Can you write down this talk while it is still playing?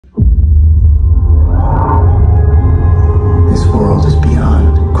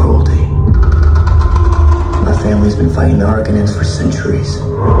family's been fighting the Arcanins for centuries.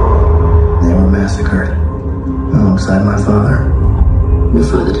 They were massacred alongside my father. Your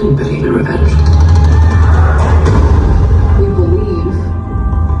father didn't believe in revenge. We believe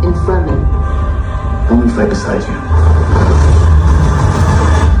in Fremen. Let me fight beside you.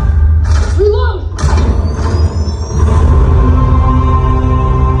 Reload!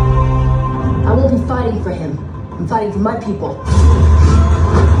 I won't be fighting for him. I'm fighting for my people.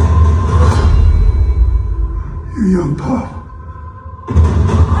 You young pup.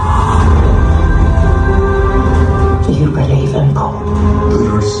 Do you believe in God?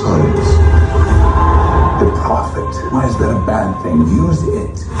 There are signs. The prophet. Why is that a bad thing? Use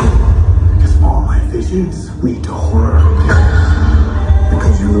it. Because all my visions lead to horror.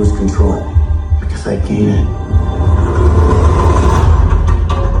 Because you lose control. Because I gain it.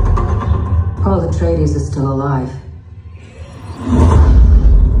 Paul Atreides is still alive.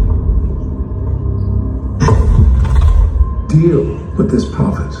 Deal with this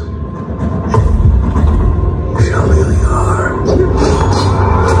prophet. Show me who you are.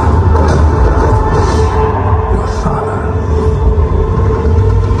 Your father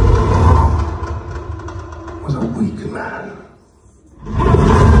was a weak man.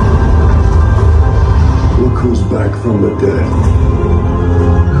 Look who's back from the dead.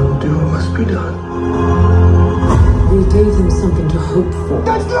 Now do what must be done. We gave them something to hope for.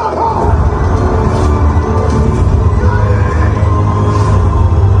 That's not hard!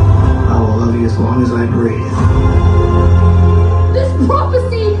 I will love you as long as I breathe. This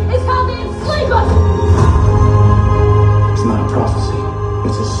prophecy is how they enslave us! It's not a prophecy.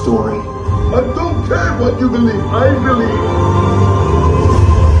 It's a story. I don't care what you believe. I believe.